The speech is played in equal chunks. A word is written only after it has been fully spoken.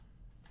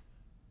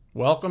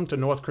Welcome to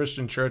North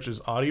Christian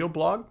Church's audio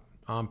blog.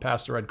 I'm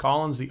Pastor Ed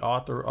Collins, the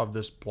author of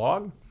this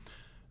blog.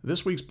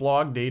 This week's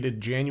blog,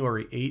 dated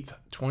January 8th,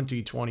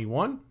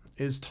 2021,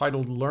 is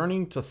titled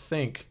Learning to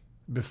Think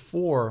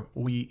Before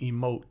We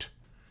Emote.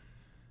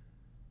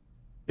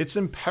 It's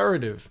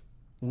imperative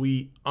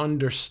we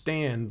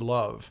understand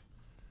love.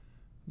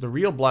 The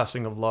real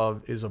blessing of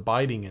love is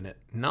abiding in it,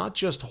 not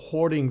just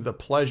hoarding the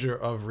pleasure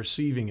of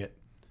receiving it.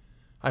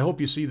 I hope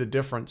you see the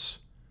difference.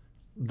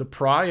 The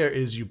prior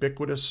is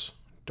ubiquitous,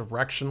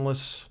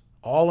 directionless,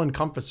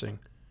 all-encompassing,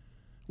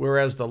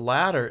 whereas the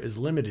latter is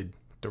limited,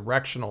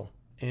 directional,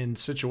 and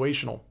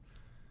situational.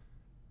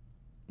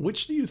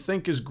 Which do you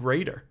think is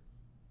greater?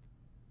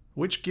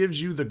 Which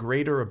gives you the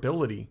greater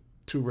ability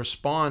to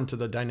respond to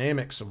the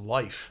dynamics of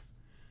life?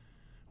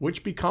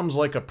 Which becomes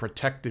like a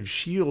protective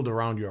shield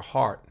around your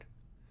heart?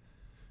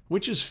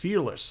 Which is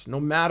fearless, no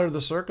matter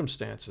the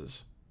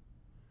circumstances?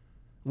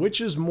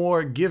 Which is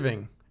more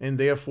giving and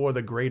therefore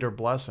the greater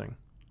blessing?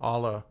 A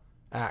la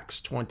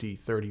Acts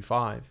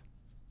 20:35.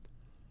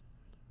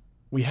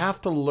 We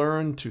have to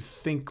learn to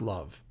think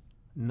love,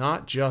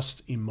 not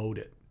just emote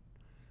it.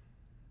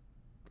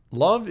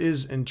 Love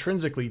is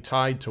intrinsically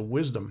tied to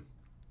wisdom.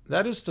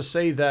 That is to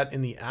say that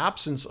in the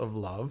absence of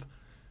love,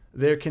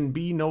 there can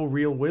be no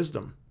real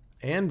wisdom,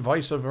 and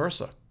vice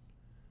versa.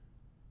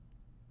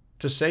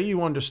 To say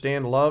you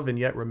understand love and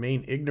yet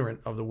remain ignorant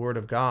of the Word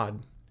of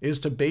God is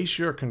to base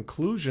your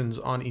conclusions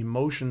on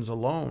emotions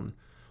alone,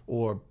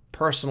 or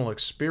personal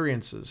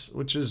experiences,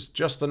 which is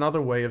just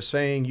another way of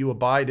saying you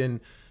abide in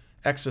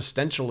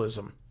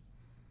existentialism.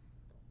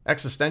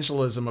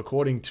 Existentialism,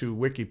 according to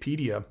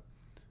Wikipedia,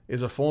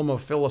 is a form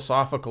of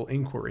philosophical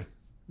inquiry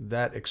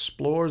that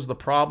explores the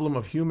problem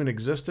of human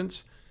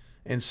existence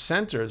and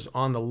centers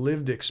on the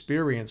lived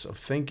experience of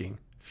thinking,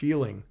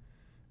 feeling,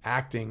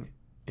 acting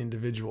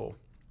individual.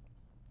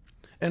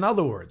 In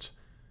other words,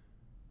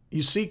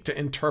 you seek to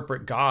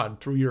interpret God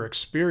through your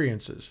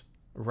experiences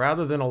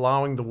rather than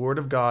allowing the Word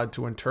of God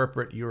to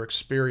interpret your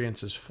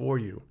experiences for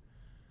you.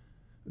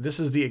 This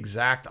is the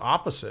exact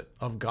opposite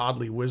of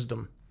godly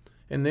wisdom,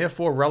 and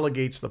therefore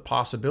relegates the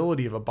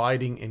possibility of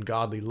abiding in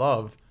godly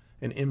love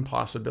an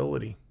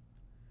impossibility.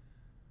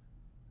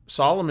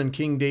 Solomon,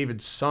 King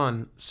David's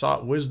son,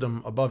 sought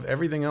wisdom above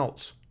everything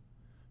else.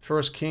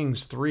 1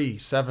 Kings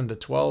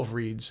 3:7-12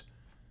 reads,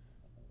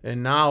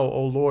 "And now,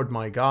 O Lord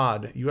my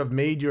God, you have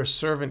made your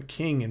servant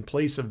king in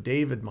place of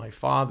David my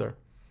father,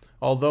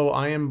 although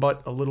I am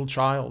but a little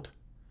child.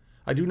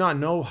 I do not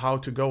know how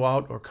to go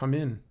out or come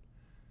in.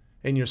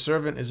 And your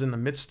servant is in the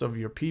midst of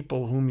your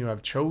people whom you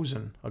have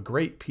chosen, a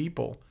great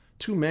people,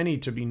 too many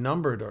to be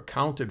numbered or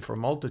counted for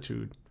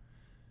multitude.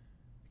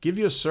 Give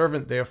your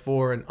servant,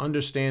 therefore, an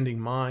understanding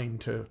mind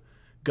to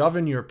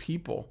govern your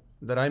people,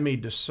 that I may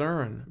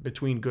discern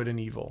between good and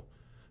evil.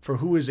 For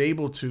who is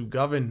able to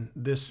govern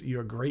this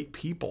your great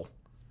people?"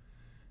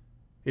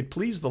 It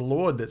pleased the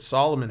Lord that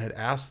Solomon had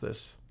asked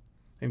this.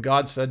 And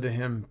God said to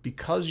him,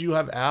 "Because you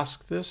have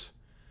asked this,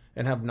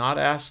 and have not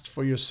asked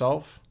for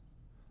yourself,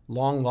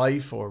 long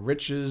life or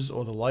riches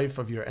or the life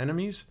of your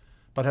enemies,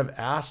 but have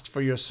asked for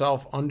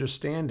yourself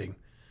understanding,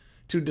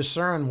 to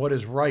discern what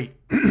is right,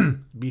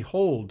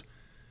 behold,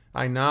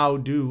 I now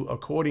do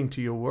according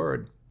to your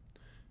word.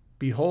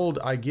 Behold,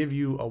 I give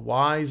you a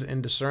wise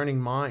and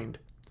discerning mind,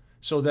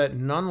 so that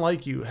none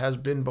like you has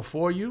been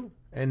before you,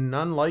 and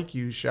none like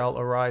you shall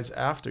arise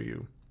after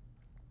you."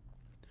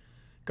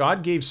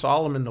 God gave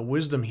Solomon the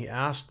wisdom he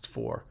asked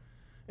for,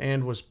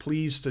 and was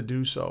pleased to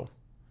do so.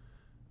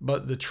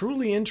 But the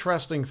truly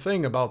interesting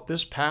thing about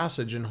this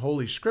passage in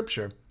Holy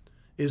Scripture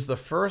is the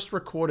first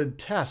recorded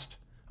test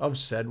of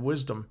said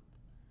wisdom.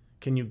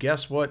 Can you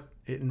guess what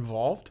it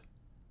involved?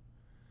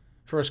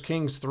 1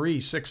 Kings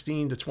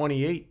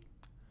 3:16-28.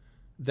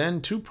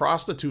 "Then 2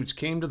 prostitutes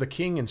came to the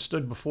king and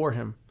stood before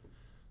him.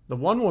 The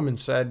one woman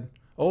said,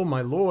 'Oh,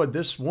 my lord,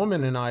 this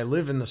woman and I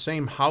live in the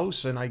same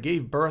house, and I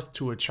gave birth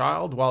to a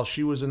child while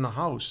she was in the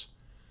house.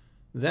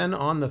 Then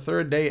on the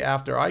 3rd day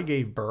after I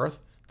gave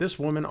birth, this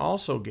woman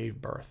also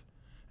gave birth,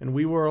 and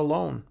we were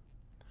alone.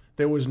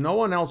 There was no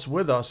one else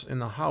with us in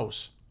the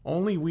house,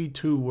 only we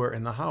 2 were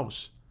in the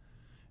house.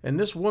 And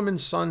this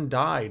woman's son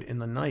died in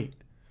the night,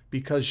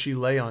 because she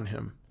lay on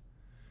him.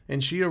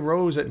 And she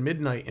arose at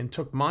midnight and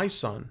took my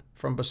son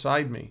from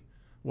beside me,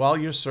 while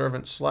your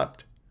servant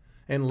slept,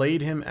 and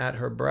laid him at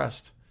her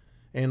breast,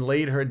 and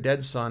laid her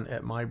dead son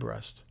at my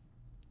breast.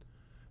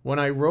 When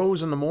I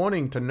rose in the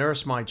morning to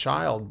nurse my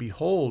child,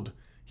 behold,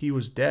 he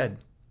was dead.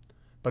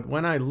 But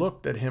when I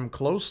looked at him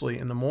closely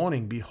in the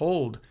morning,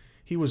 behold,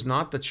 he was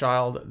not the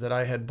child that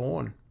I had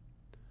borne.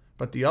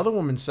 But the other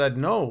woman said,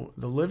 No,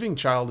 the living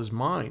child is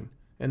mine,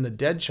 and the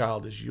dead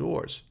child is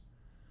yours.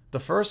 The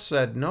first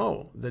said,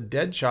 No, the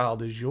dead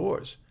child is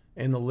yours,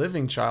 and the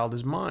living child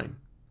is mine.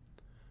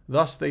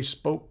 Thus they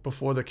spoke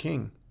before the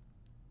king.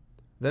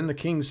 Then the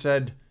king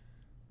said,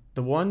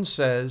 The one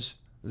says,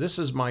 This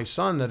is my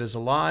son that is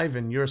alive,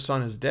 and your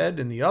son is dead.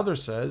 And the other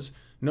says,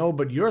 No,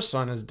 but your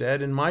son is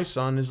dead, and my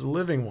son is the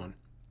living one.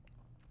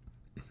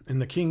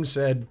 And the king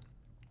said,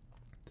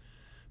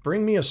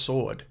 Bring me a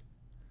sword.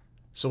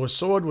 So a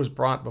sword was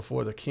brought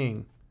before the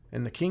king,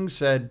 and the king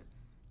said,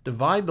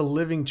 "Divide the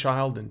living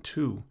child in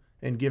two,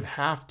 and give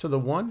half to the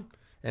one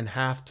and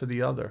half to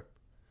the other."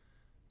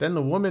 Then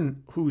the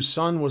woman whose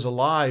son was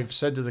alive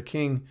said to the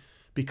king,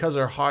 because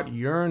her heart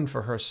yearned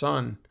for her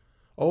son,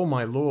 "O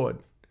my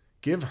lord,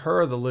 give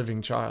her the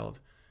living child,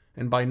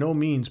 and by no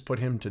means put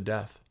him to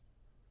death."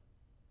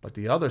 But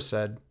the other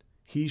said,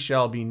 "He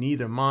shall be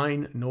neither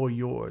mine nor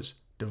yours.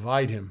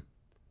 Divide him."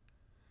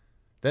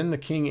 Then the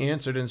king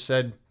answered and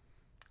said,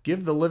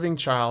 "Give the living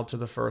child to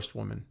the first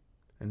woman,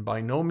 and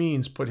by no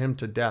means put him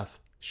to death.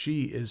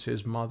 She is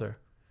his mother."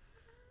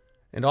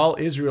 And all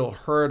Israel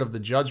heard of the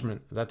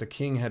judgment that the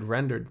king had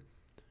rendered,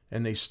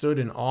 and they stood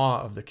in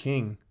awe of the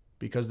king,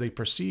 because they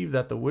perceived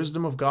that the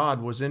wisdom of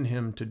God was in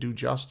him to do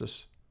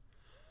justice.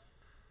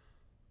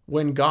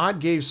 When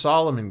God gave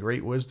Solomon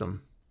great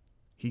wisdom,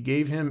 he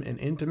gave him an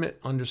intimate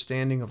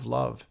understanding of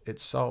love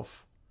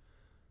itself.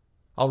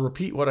 I'll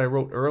repeat what I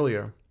wrote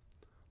earlier.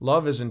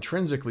 Love is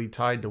intrinsically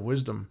tied to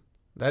wisdom.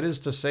 That is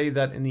to say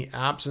that in the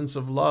absence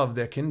of love,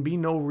 there can be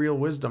no real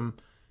wisdom,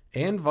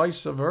 and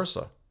vice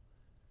versa.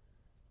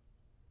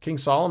 King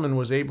Solomon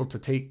was able to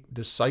take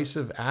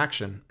decisive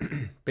action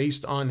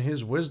based on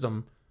his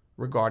wisdom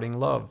regarding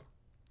love.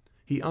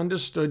 He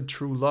understood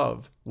true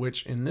love,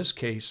 which in this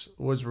case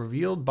was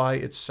revealed by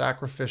its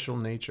sacrificial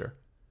nature.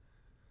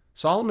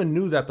 Solomon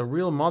knew that the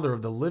real mother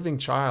of the living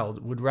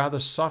child would rather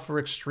suffer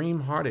extreme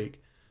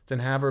heartache than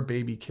have her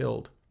baby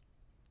killed.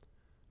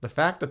 The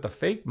fact that the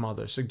fake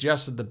mother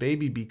suggested the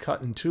baby be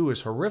cut in two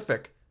is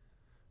horrific,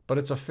 but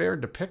it's a fair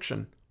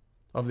depiction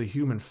of the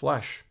human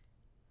flesh.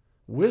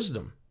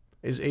 Wisdom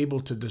is able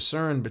to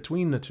discern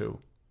between the two.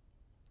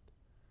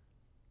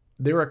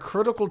 There are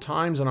critical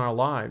times in our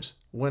lives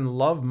when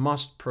love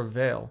must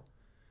prevail,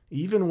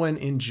 even when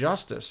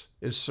injustice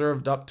is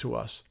served up to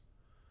us.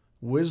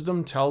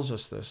 Wisdom tells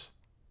us this.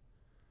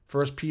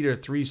 1 Peter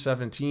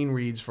 3:17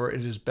 reads, "For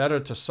it is better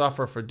to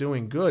suffer for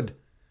doing good,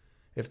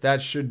 if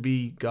that should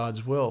be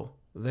God's will,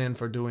 than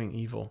for doing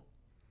evil."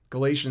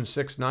 Galatians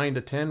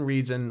 6:9-10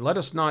 reads, "And let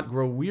us not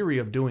grow weary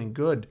of doing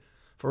good,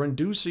 for in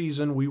due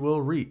season we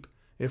will reap,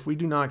 if we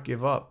do not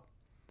give up.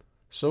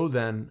 So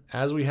then,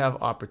 as we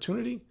have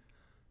opportunity,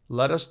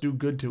 let us do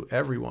good to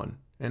everyone,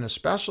 and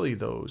especially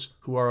those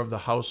who are of the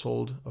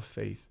household of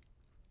faith."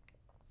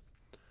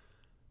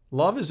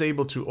 Love is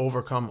able to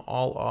overcome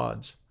all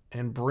odds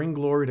and bring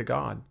glory to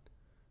God,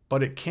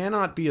 but it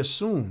cannot be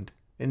assumed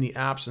in the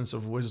absence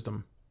of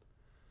wisdom.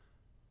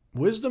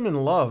 Wisdom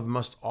and love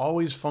must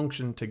always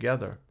function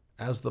together,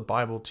 as the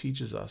Bible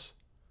teaches us.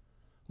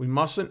 We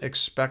mustn't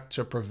expect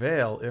to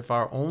prevail if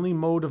our only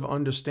mode of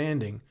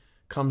understanding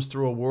comes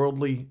through a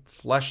worldly,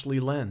 fleshly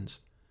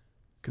lens.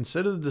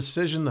 Consider the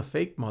decision the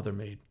fake mother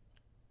made.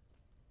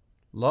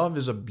 Love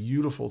is a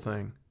beautiful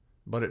thing,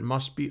 but it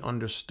must be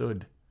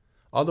understood.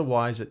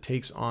 Otherwise, it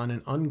takes on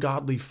an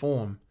ungodly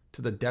form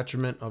to the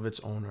detriment of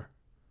its owner.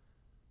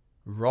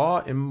 Raw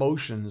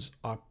emotions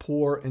are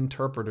poor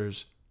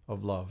interpreters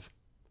of love.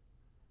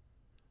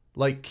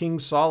 Like King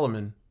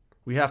Solomon,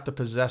 we have to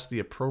possess the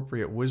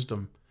appropriate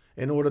wisdom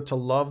in order to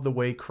love the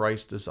way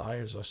Christ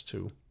desires us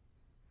to.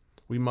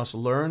 We must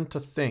learn to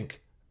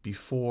think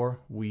before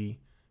we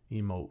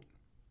emote.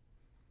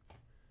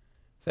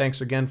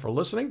 Thanks again for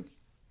listening.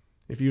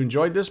 If you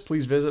enjoyed this,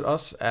 please visit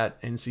us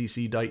at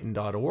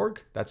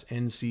nccdighton.org. That's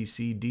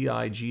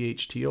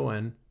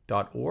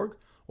nccdighton.org,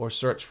 or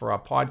search for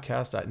our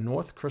podcast at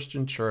North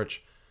Christian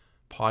Church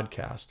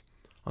Podcast.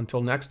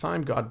 Until next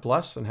time, God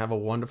bless and have a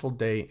wonderful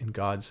day in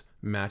God's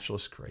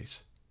matchless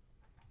grace.